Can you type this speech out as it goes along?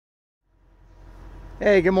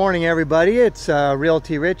Hey, good morning everybody. It's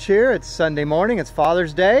Realty Rich here. It's Sunday morning. It's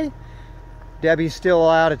Father's Day. Debbie's still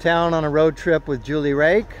out of town on a road trip with Julie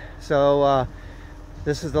Rake. So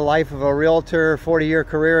this is the life of a realtor, 40-year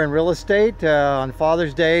career in real estate. On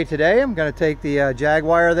Father's Day today, I'm going to take the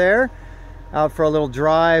Jaguar there out for a little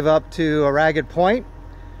drive up to a Ragged Point.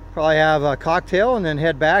 Probably have a cocktail and then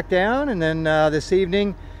head back down. And then this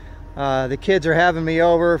evening, the kids are having me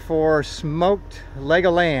over for smoked leg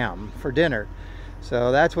of lamb for dinner.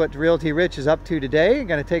 So that's what Realty Rich is up to today. I'm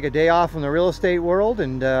going to take a day off from the real estate world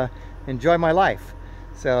and enjoy my life.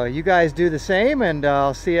 So you guys do the same, and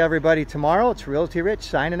I'll see everybody tomorrow. It's Realty Rich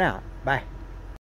signing out. Bye.